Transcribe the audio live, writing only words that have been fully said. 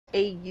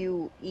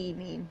A-U-E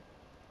mean?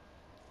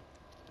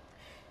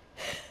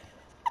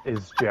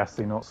 Is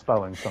Jesse not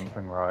spelling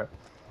something right?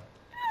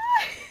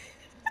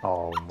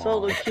 Oh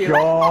Solo my cute.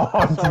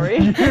 god! Sorry.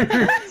 You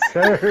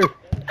too!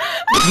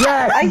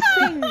 Yes! I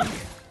think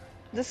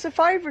the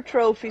Survivor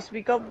trophies,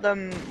 we got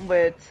them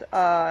with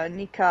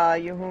Nika,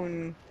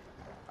 Yohun,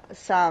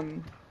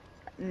 Sam,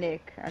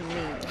 Nick, and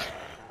me.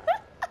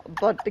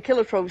 But the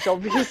killer trophies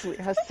obviously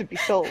has to be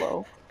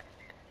solo.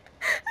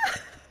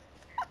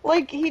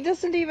 Like, he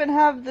doesn't even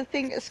have the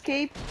thing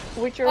escape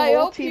with your I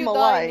whole hope team you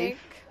alive. die, Nick,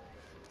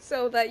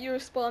 so that you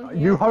respawn here.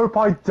 You hope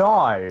I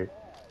die?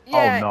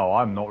 Yeah. Oh no,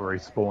 I'm not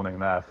respawning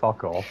there,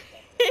 fuck off.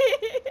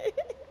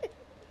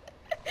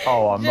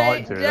 Oh, I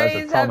might do, there's a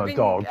Jay's ton of having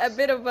dogs. a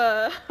bit of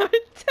a hard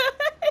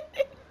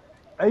time.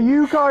 Are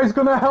you guys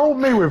gonna help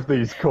me with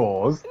these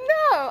cores? No,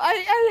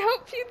 I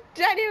hope you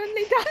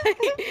genuinely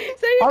die.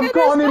 So you I've can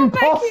got an respawn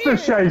back imposter here.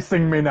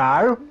 chasing me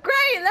now!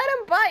 Great, let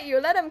him bite you,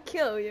 let him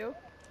kill you.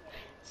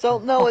 So,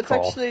 no, Fuck it's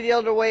off. actually the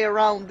other way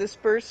around. This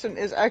person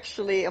is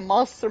actually a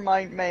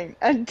Mastermind main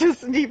and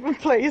doesn't even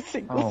play a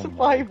single Oh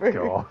Survivor. my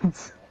god.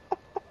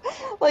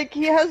 Like,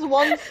 he has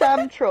one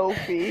Sam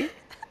trophy,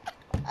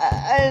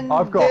 and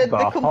I've got the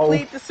whole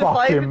complete the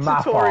Survivor fucking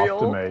map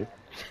tutorial, after me.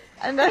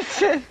 and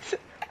that's it.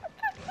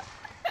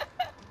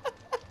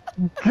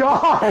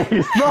 Guys,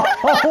 the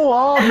whole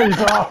army's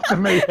after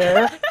me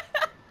here!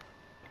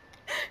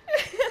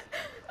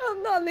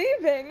 I'm not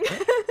leaving.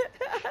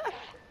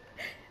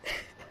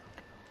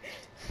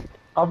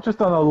 I've just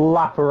done a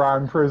lap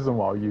around prison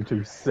while you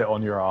two sit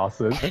on your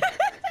asses.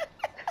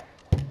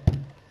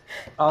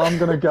 I'm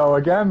gonna go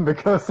again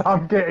because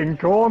I'm getting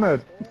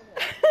cornered.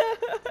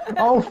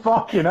 Oh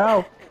fucking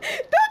hell!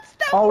 Don't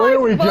stop Oh, my here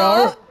we butt.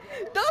 go!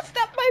 Don't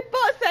stop my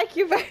butt, thank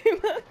you very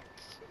much.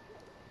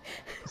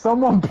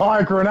 Someone buy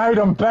a grenade,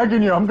 I'm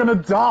begging you, I'm gonna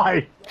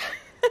die!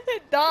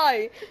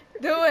 Die.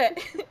 Do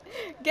it.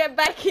 Get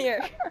back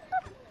here.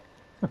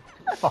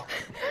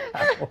 Fucking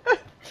hell.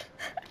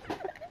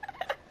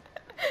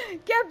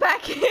 Get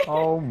back here.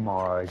 Oh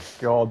my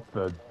god,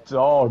 the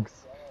dogs.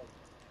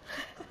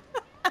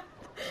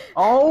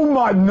 Oh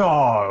my,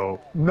 no!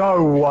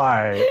 No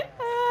way!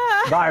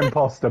 That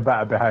imposter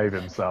better behave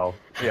himself.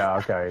 Yeah,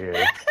 okay, he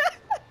is.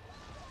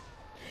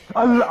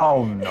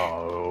 Oh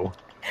no.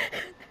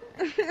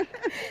 I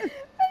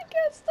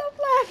can't stop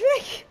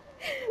laughing.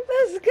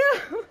 Let's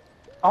go.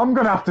 I'm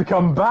gonna have to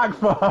come back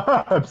for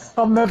herbs.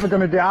 I'm never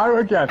gonna get out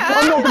again.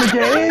 I'm not gonna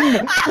get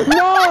in!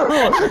 No!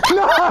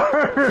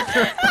 No!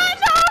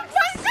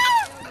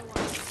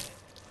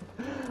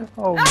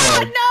 Oh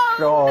my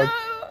god.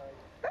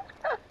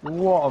 No.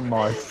 What am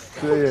I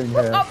seeing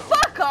here? Oh,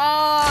 fuck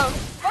off.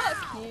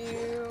 Fuck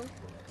you.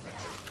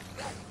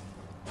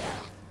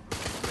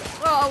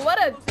 Oh, what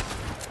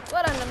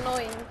an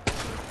annoying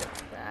piece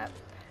of crap.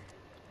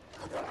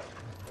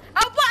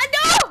 Oh, what?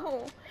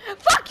 No!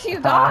 Fuck you,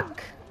 dog!